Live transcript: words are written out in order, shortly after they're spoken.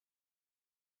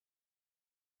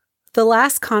The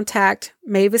last contact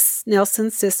Mavis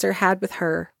Nelson's sister had with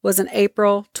her was in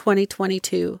April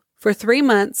 2022. For 3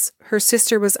 months, her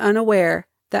sister was unaware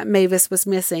that Mavis was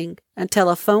missing until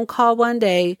a phone call one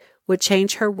day would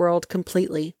change her world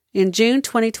completely. In June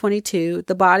 2022,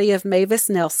 the body of Mavis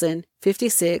Nelson,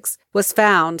 56, was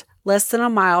found less than a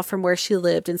mile from where she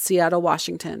lived in Seattle,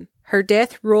 Washington. Her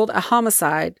death ruled a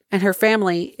homicide, and her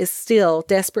family is still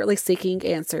desperately seeking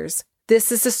answers. This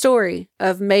is the story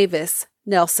of Mavis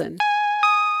Nelson.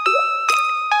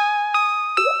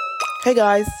 Hey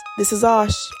guys, this is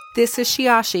Osh. This is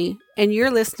Shiashi, and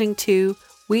you're listening to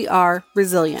We Are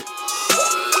Resilient.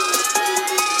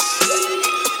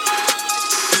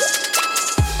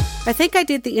 I think I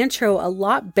did the intro a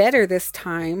lot better this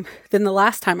time than the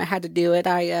last time I had to do it.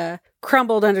 I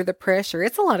crumbled under the pressure.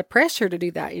 It's a lot of pressure to do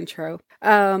that intro.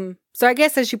 So I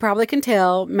guess as you probably can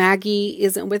tell, Maggie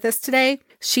isn't with us today.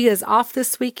 She is off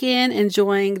this weekend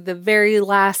enjoying the very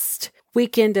last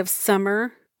weekend of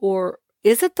summer. Or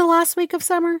is it the last week of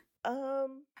summer?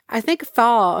 I think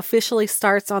fall officially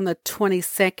starts on the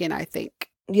 22nd, I think.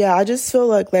 Yeah, I just feel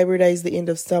like Labor Day is the end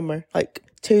of summer. Like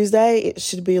Tuesday, it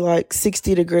should be like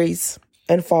 60 degrees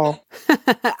and fall.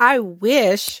 I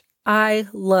wish. I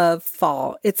love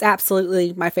fall. It's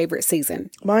absolutely my favorite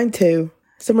season. Mine too.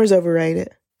 Summer's overrated.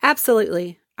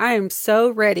 Absolutely. I am so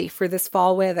ready for this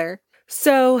fall weather.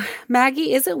 So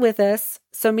Maggie isn't with us,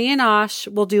 so me and Osh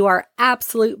will do our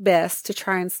absolute best to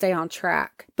try and stay on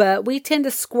track. But we tend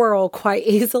to squirrel quite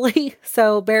easily,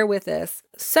 so bear with us.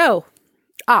 So,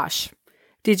 Osh,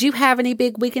 did you have any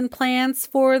big weekend plans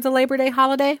for the Labor Day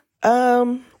holiday?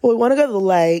 Well, we want to go to the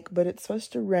lake, but it's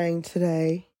supposed to rain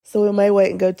today, so we may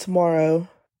wait and go tomorrow.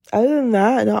 Other than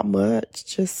that, not much.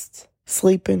 Just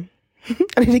sleeping.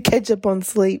 I need to catch up on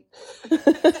sleep.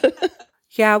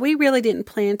 Yeah, we really didn't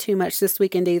plan too much this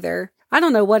weekend either. I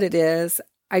don't know what it is.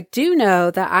 I do know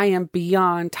that I am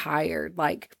beyond tired.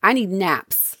 Like, I need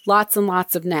naps. Lots and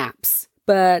lots of naps.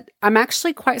 But I'm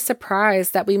actually quite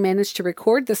surprised that we managed to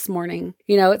record this morning.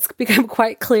 You know, it's become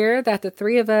quite clear that the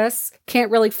three of us can't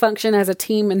really function as a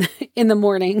team in the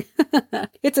morning.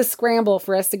 It's a scramble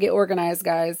for us to get organized,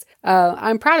 guys.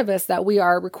 I'm proud of us that we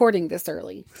are recording this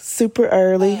early. Super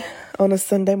early on a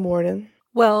Sunday morning.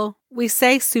 Well, we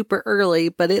say super early,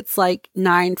 but it's like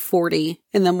 9:40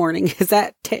 in the morning. Is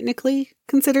that technically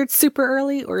considered super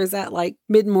early, or is that like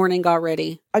mid-morning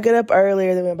already? I got up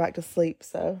earlier than went back to sleep,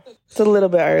 so it's a little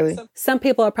bit early. Some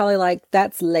people are probably like,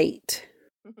 that's late.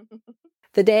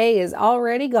 The day is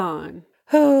already gone.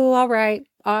 Oh, all right.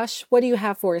 Osh, what do you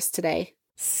have for us today?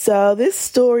 So this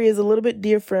story is a little bit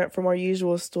different from our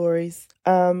usual stories.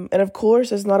 And of course,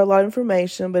 there's not a lot of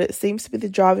information, but it seems to be the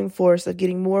driving force of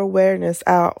getting more awareness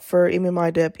out for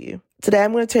MMIW. Today,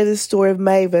 I'm going to tell you the story of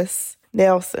Mavis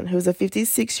Nelson, who's a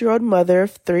 56-year-old mother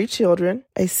of 3 children,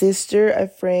 a sister, a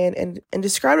friend, and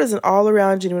described as an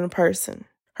all-around genuine person.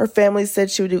 Her family said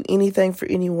she would do anything for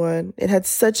anyone and had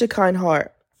such a kind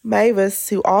heart. Mavis,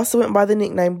 who also went by the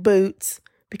nickname Boots,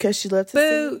 because she loved to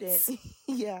Boots. sing.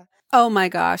 Yeah. Oh my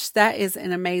gosh, that is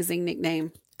an amazing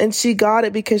nickname. And she got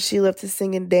it because she loved to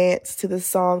sing and dance to the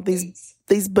song,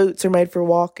 These Boots Are Made for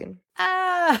Walking.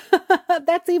 Ah,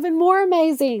 that's even more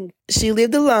amazing. She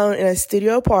lived alone in a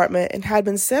studio apartment and had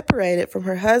been separated from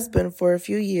her husband for a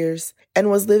few years and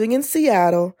was living in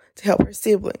Seattle to help her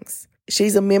siblings.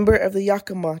 She's a member of the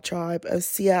Yakima tribe of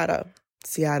Seattle.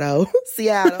 Seattle.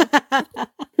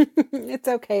 It's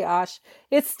okay, Osh.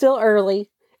 It's still early.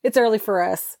 It's early for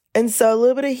us. And so a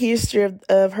little bit of history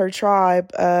of her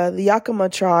tribe. The Yakima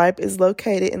tribe is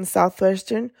located in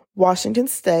southwestern Washington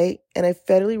state and a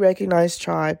federally recognized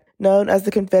tribe known as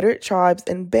the Confederate Tribes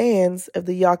and Bands of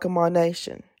the Yakima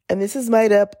Nation. And this is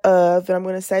made up of, and I'm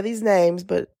going to say these names,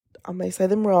 but I may say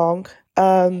them wrong,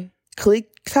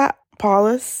 Klickitat,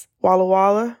 Paulus, Walla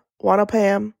Walla,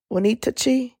 Wanapam,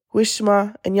 Wenatchee,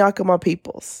 Wishma, and Yakima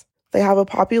peoples. They have a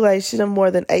population of more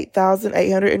than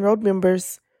 8,800 enrolled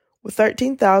members, with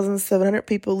 13,700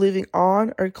 people living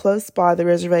on or close by the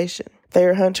reservation. They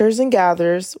are hunters and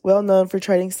gatherers, well known for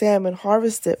trading salmon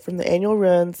harvested from the annual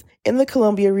runs in the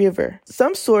Columbia River.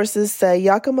 Some sources say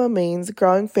Yakima means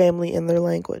growing family in their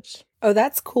language. Oh,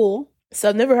 that's cool. So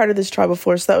I've never heard of this tribe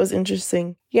before, so that was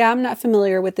interesting. Yeah, I'm not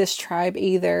familiar with this tribe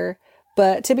either.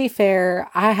 But to be fair,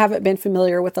 I haven't been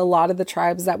familiar with a lot of the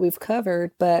tribes that we've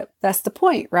covered, but that's the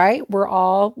point, right? We're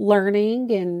all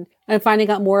learning and finding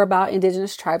out more about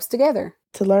indigenous tribes together.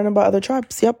 To learn about other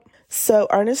tribes, yep. So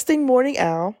Ernestine Morning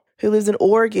Owl, who lives in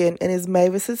Oregon and is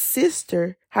Mavis's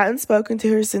sister, hadn't spoken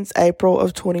to her since April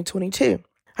of 2022.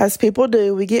 As people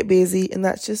do, we get busy, and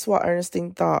that's just what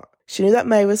Ernestine thought. She knew that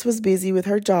Mavis was busy with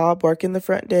her job working the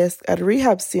front desk at a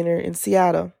rehab center in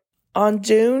Seattle. On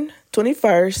June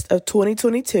 21st of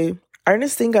 2022,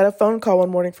 Ernestine got a phone call one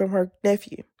morning from her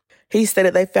nephew. He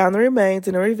stated they found the remains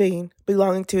in a ravine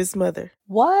belonging to his mother.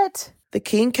 What? The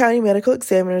King County Medical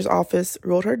Examiner's Office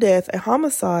ruled her death a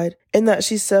homicide in that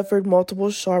she suffered multiple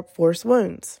sharp force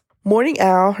wounds. Morning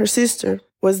Owl, her sister,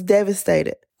 was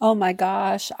devastated. Oh my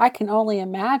gosh, I can only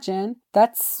imagine.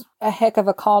 That's a heck of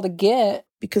a call to get.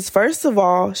 Because first of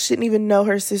all, she didn't even know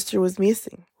her sister was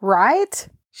missing. Right?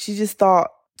 She just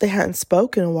thought they hadn't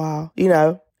spoken in a while.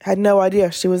 Had no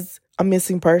idea she was a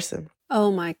missing person.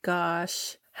 Oh my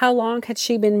gosh. How long had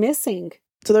she been missing?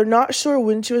 So they're not sure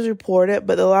when she was reported,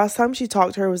 but the last time she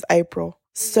talked to her was April.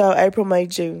 So April, May,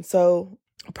 June. So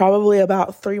probably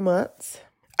about 3 months.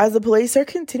 As the police are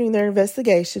continuing their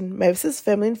investigation, Mavis's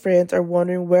family and friends are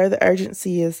wondering where the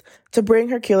urgency is to bring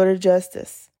her killer to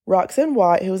justice. Roxanne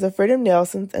White, who was a friend of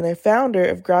Nelson's and a founder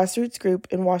of grassroots group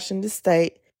in Washington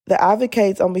State that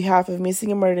advocates on behalf of missing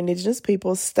and murdered Indigenous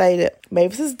peoples, stated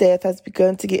Mavis's death has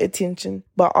begun to get attention,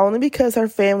 but only because her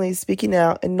family is speaking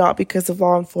out and not because of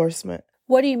law enforcement.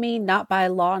 What do you mean not by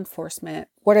law enforcement?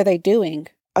 What are they doing?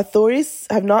 Authorities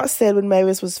have not said when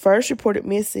Mavis was first reported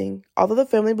missing, although the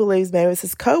family believes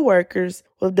Mavis's co-workers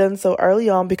would have done so early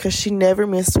on because she never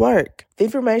missed work. The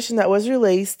information that was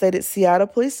released stated Seattle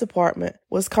Police Department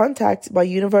was contacted by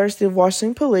University of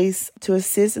Washington Police to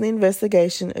assist in the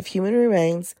investigation of human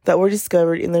remains that were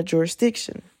discovered in their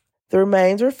jurisdiction. The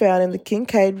remains were found in the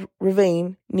Kincaid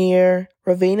Ravine near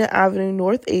Ravenna Avenue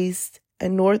Northeast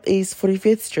and Northeast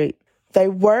 45th Street. They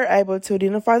were able to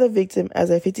identify the victim as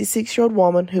a 56-year-old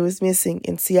woman who was missing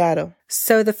in Seattle.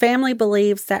 So the family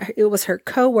believes that it was her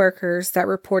co-workers that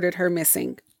reported her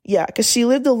missing. Yeah, because she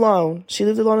lived alone. She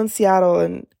lived alone in Seattle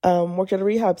and worked at a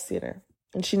rehab center.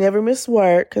 And she never missed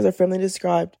work, because her family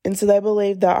described. And so they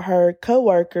believe that her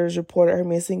co-workers reported her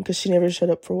missing because she never showed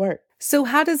up for work. So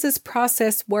how does this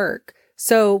process work?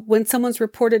 So when someone's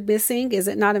reported missing, is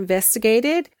it not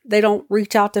investigated? They don't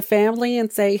reach out to family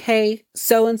and say, hey,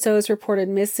 so-and-so is reported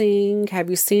missing. Have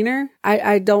you seen her?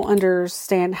 I don't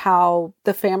understand how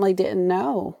the family didn't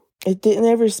know. It didn't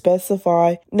ever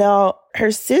specify. Now,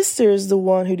 her sister is the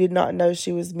one who did not know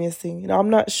she was missing. And I'm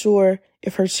not sure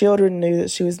if her children knew that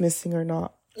she was missing or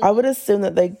not. I would assume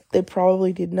that they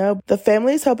probably did know. The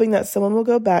family is hoping that someone will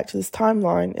go back to this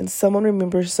timeline and someone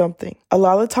remembers something. A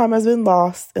lot of time has been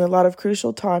lost and a lot of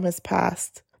crucial time has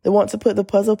passed. They want to put the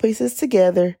puzzle pieces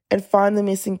together and find the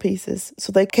missing pieces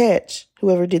so they catch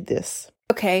whoever did this.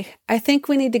 Okay, I think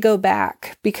we need to go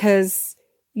back because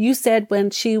you said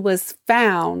when she was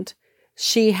found,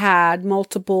 she had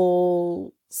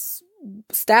multiple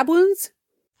stab wounds?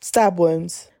 Stab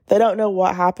wounds. They don't know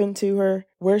what happened to her,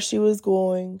 where she was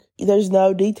going. There's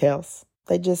no details.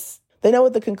 They know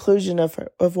what the conclusion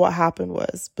of what happened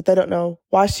was, but they don't know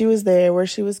why she was there, where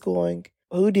she was going,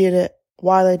 who did it,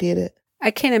 why they did it.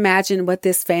 I can't imagine what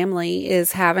this family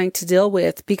is having to deal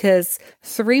with because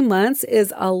 3 months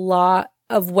is a lot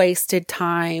of wasted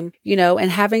time,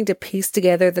 and having to piece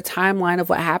together the timeline of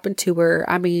what happened to her.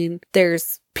 I mean,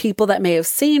 there's people that may have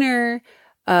seen her,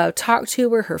 talk to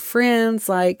her friends.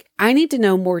 I need to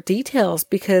know more details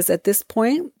because at this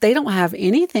point, they don't have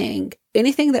anything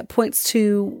that points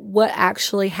to what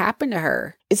actually happened to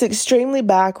her. It's extremely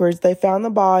backwards. They found the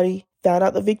body, found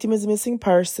out the victim is a missing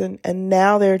person, and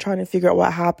now they're trying to figure out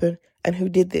what happened and who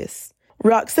did this.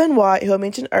 Roxanne White, who I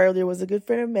mentioned earlier, was a good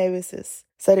friend of Mavis's,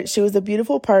 said that she was a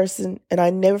beautiful person, and I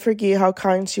never forget how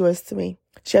kind she was to me.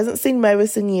 She hasn't seen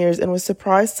Mavis in years and was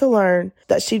surprised to learn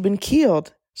that she'd been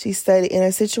killed. She stated, in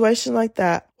a situation like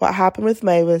that, what happened with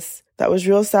Mavis, that was a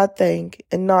real sad thing,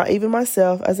 and not even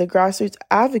myself, as a grassroots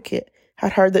advocate,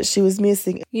 had heard that she was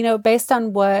missing. Based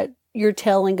on what you're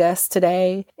telling us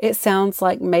today, it sounds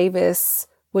like Mavis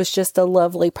was just a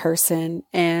lovely person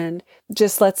and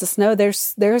just lets us know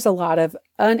there's a lot of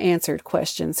unanswered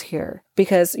questions here.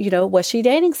 Because, was she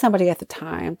dating somebody at the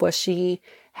time? Was she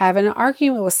having an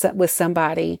argument with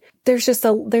somebody? There's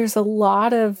a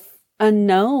lot of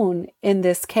unknown in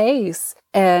this case.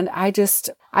 And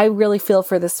I really feel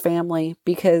for this family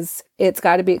because it's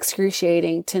got to be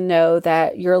excruciating to know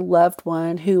that your loved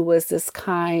one who was this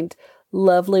kind,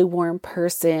 lovely, warm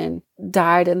person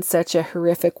died in such a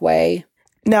horrific way.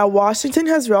 Now, Washington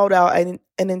has rolled out an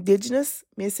Indigenous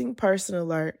missing person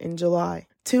alert in July,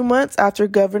 2 months after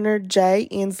Governor Jay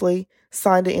Inslee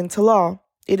signed it into law.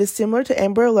 It is similar to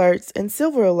Amber Alerts and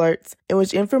Silver Alerts, in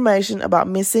which information about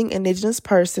missing Indigenous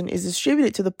person is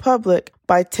distributed to the public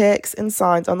by text and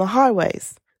signs on the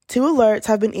highways. 2 alerts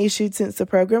have been issued since the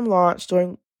program launched,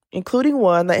 including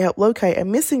one that helped locate a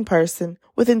missing person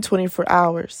within 24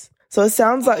 hours. So it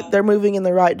sounds like they're moving in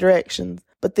the right direction,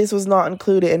 but this was not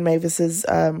included in Mavis's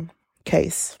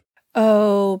case.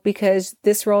 Oh, because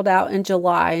this rolled out in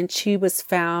July and she was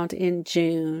found in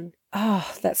June. Oh,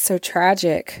 that's so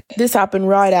tragic. This happened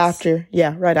right after.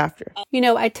 Yeah, right after.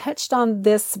 I touched on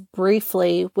this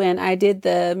briefly when I did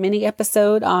the mini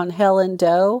episode on Helen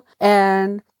Doe.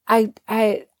 And I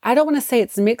don't want to say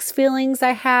it's mixed feelings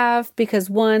I have because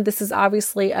one, this is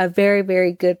obviously a very,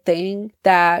 very good thing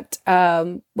that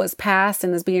was passed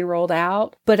and is being rolled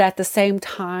out. But at the same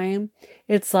time,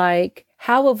 it's like,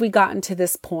 how have we gotten to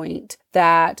this point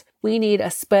that we need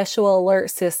a special alert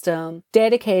system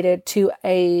dedicated to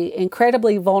a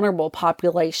incredibly vulnerable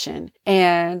population?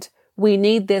 And we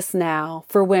need this now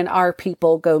for when our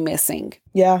people go missing.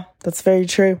 Yeah, that's very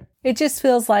true. It just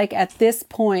feels like at this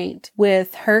point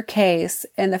with her case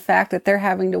and the fact that they're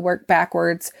having to work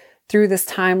backwards through this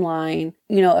timeline,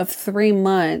 of 3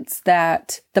 months,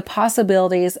 that the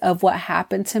possibilities of what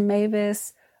happened to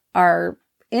Mavis are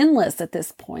endless at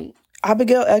this point.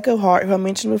 Abigail Echohart, who I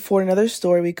mentioned before in another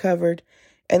story we covered,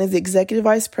 and is the executive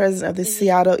vice president of the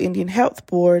Seattle Indian Health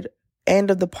Board and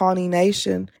of the Pawnee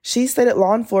Nation, she stated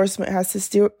law enforcement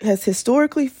has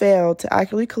historically failed to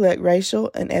accurately collect racial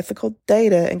and ethical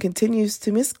data and continues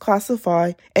to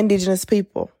misclassify Indigenous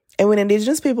people. And when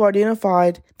Indigenous people are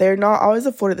identified, they are not always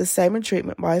afforded the same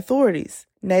treatment by authorities.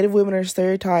 Native women are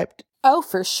stereotyped. Oh,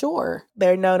 for sure.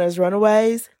 They're known as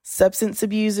runaways, substance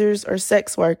abusers, or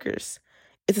sex workers.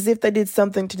 It's as if they did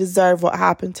something to deserve what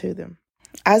happened to them.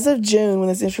 As of June, when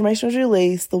this information was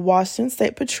released, the Washington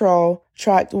State Patrol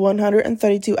tracked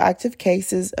 132 active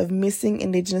cases of missing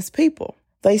Indigenous people.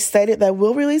 They stated they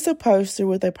will release a poster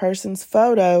with a person's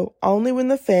photo only when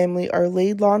the family or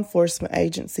lead law enforcement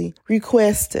agency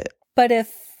requests it. But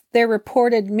if they're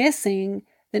reported missing,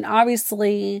 then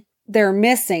obviously they're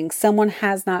missing. Someone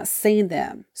has not seen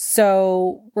them.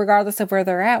 So regardless of where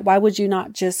they're at, why would you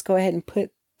not just go ahead and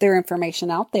put their information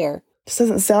out there? This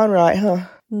doesn't sound right, huh?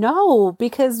 No,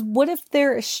 because what if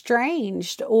they're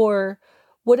estranged, or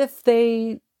what if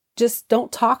they just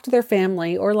don't talk to their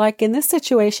family, or like in this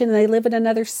situation, they live in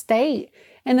another state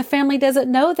and the family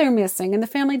doesn't know they're missing and the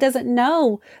family doesn't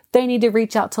know they need to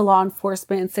reach out to law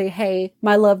enforcement and say, hey,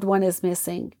 my loved one is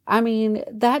missing. I mean,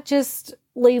 that just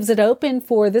leaves it open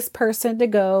for this person to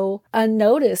go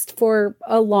unnoticed for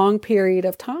a long period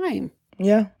of time.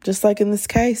 Yeah, just like in this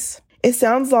case. It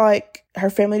sounds like her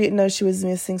family didn't know she was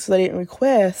missing, so they didn't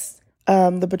request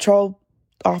the patrol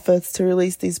office to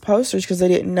release these posters because they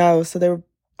didn't know. So there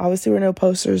obviously were no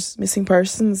posters, missing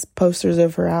persons posters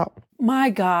of her out.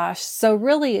 My gosh. So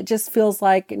really, it just feels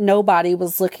like nobody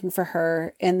was looking for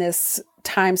her in this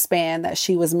time span that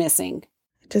she was missing.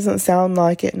 It doesn't sound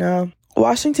like it, no.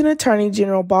 Washington Attorney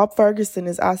General Bob Ferguson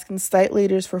is asking state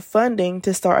leaders for funding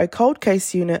to start a cold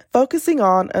case unit focusing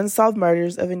on unsolved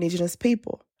murders of Indigenous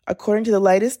people. According to the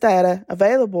latest data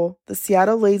available, the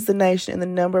Seattle leads the nation in the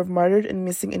number of murdered and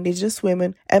missing Indigenous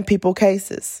women and people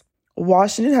cases.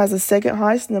 Washington has the second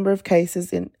highest number of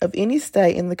cases of any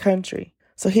state in the country.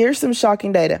 So here's some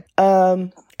shocking data.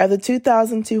 Of the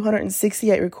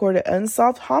 2,268 recorded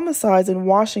unsolved homicides in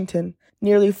Washington,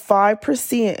 nearly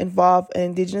 5% involve an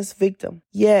Indigenous victim.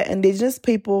 Yet, Indigenous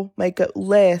people make up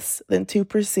less than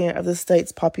 2% of the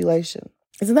state's population.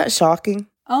 Isn't that shocking?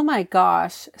 Oh my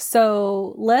gosh.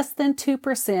 So less than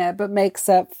 2%, but makes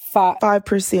up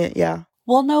 5%, yeah.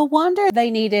 Well, no wonder they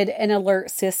needed an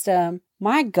alert system.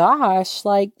 My gosh,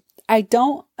 I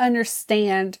don't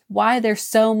understand why there's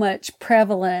so much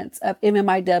prevalence of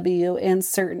MMIW in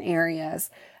certain areas.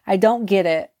 I don't get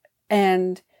it.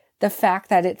 And the fact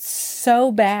that it's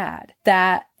so bad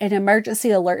that an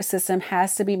emergency alert system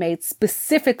has to be made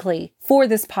specifically for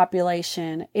this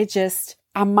population,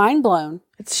 I'm mind blown.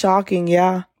 It's shocking,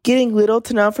 yeah. Getting little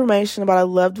to no information about a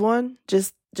loved one,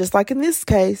 just like in this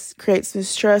case, creates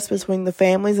mistrust between the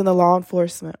families and the law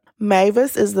enforcement.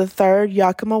 Mavis is the third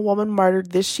Yakima woman murdered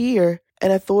this year,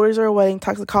 and authorities are awaiting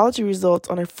toxicology results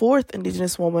on a fourth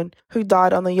Indigenous woman who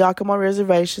died on the Yakima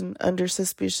Reservation under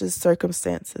suspicious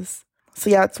circumstances.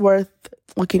 So yeah, it's worth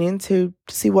looking into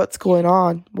to see what's going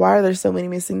on. Why are there so many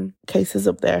missing cases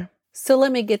up there? So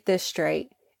let me get this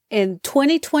straight. In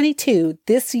 2022,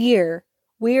 this year,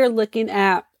 we are looking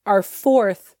at our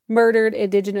fourth murdered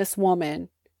Indigenous woman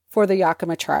for the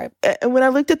Yakima tribe. And when I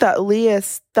looked at that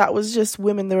list, that was just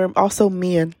women. There were also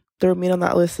men. There were men on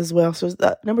that list as well. So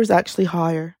that number's actually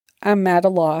higher. I'm at a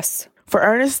loss. For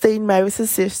Ernestine, Mavis's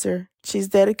sister, she's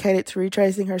dedicated to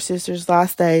retracing her sister's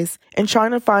last days and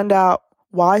trying to find out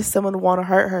why someone would want to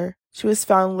hurt her. She was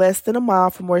found less than a mile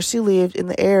from where she lived in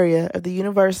the area of the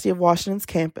University of Washington's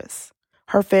campus.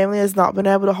 Her family has not been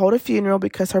able to hold a funeral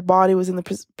because her body was in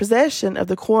the possession of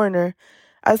the coroner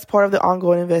as part of the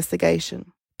ongoing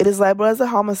investigation. It is labeled as a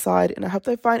homicide, and I hope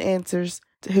they find answers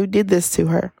who did this to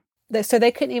her. So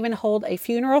they couldn't even hold a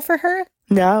funeral for her?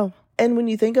 No. And when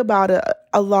you think about it,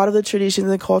 a lot of the traditions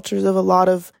and cultures of a lot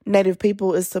of Native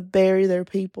people is to bury their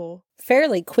people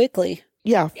fairly quickly.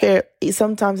 Yeah,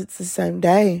 sometimes it's the same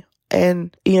day.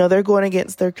 And, they're going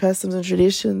against their customs and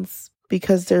traditions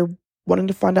because they're wanting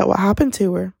to find out what happened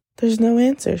to her. There's no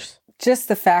answers. Just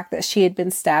the fact that she had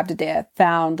been stabbed to death,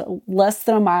 found less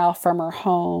than a mile from her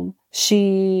home.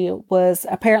 She was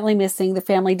apparently missing. The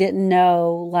family didn't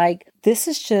know. This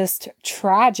is just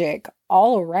tragic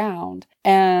all around.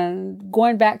 And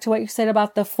going back to what you said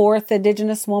about the fourth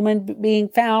Indigenous woman being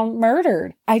found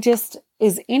murdered.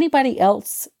 Is anybody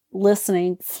else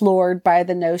listening floored by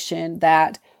the notion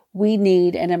that we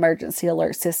need an emergency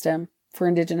alert system for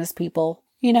Indigenous people?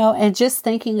 And just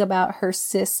thinking about her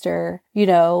sister,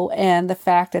 and the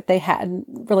fact that they hadn't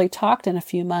really talked in a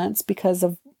few months because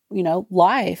of,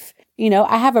 life.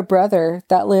 I have a brother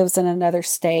that lives in another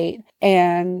state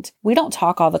and we don't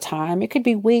talk all the time. It could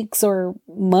be weeks or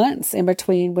months in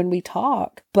between when we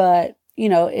talk. But,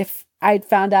 if I'd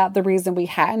found out the reason we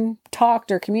hadn't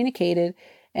talked or communicated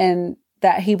and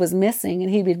that he was missing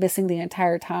and he'd been missing the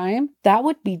entire time, that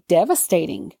would be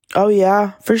devastating. Oh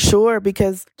yeah, for sure.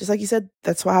 Because just like you said,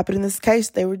 that's what happened in this case.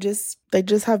 They just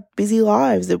have busy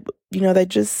lives. They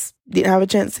just didn't have a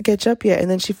chance to catch up yet.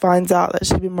 And then she finds out that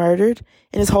she'd been murdered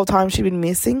and this whole time she'd been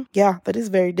missing. Yeah, that is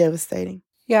very devastating.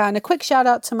 Yeah, and a quick shout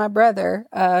out to my brother.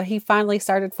 He finally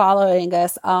started following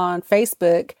us on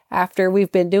Facebook after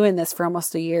we've been doing this for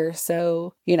almost a year.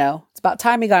 So, it's about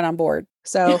time he got on board.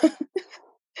 So,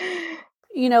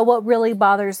 what really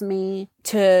bothers me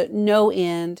to no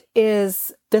end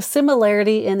is the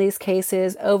similarity in these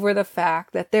cases over the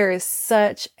fact that there is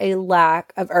such a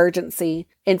lack of urgency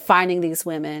in finding these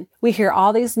women. We hear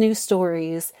all these news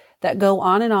stories that go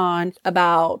on and on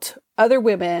about other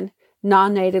women,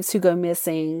 non-natives who go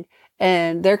missing,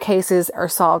 and their cases are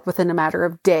solved within a matter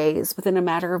of days, within a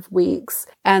matter of weeks.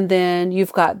 And then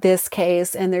you've got this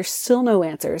case and there's still no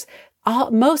answers.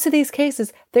 Most of these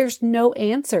cases, there's no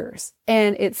answers.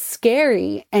 And it's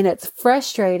scary and it's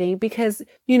frustrating because,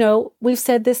 we've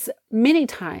said this many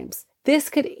times. This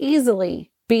could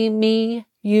easily be me,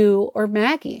 you, or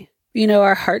Maggie.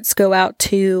 Our hearts go out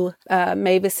to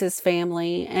Mavis's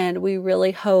family, and we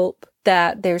really hope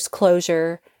that there's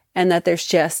closure and that there's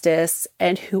justice,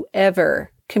 and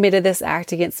whoever committed this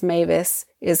act against Mavis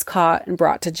is caught and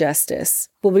brought to justice.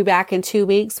 We'll be back in 2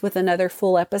 weeks with another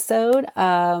full episode.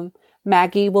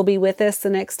 Maggie will be with us the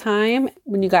next time.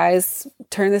 When you guys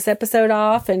turn this episode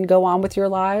off and go on with your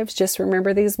lives, just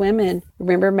remember these women.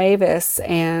 Remember Mavis,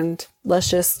 and let's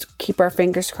just keep our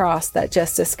fingers crossed that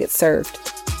justice gets served.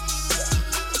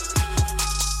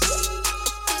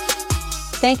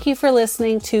 Thank you for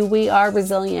listening to We Are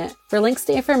Resilient. For links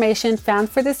to information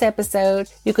found for this episode,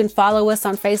 you can follow us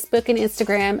on Facebook and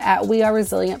Instagram at We Are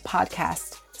Resilient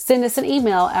Podcast. Send us an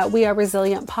email at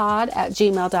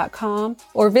weareresilientpod@gmail.com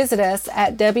or visit us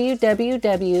at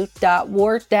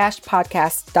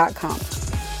www.war-podcast.com.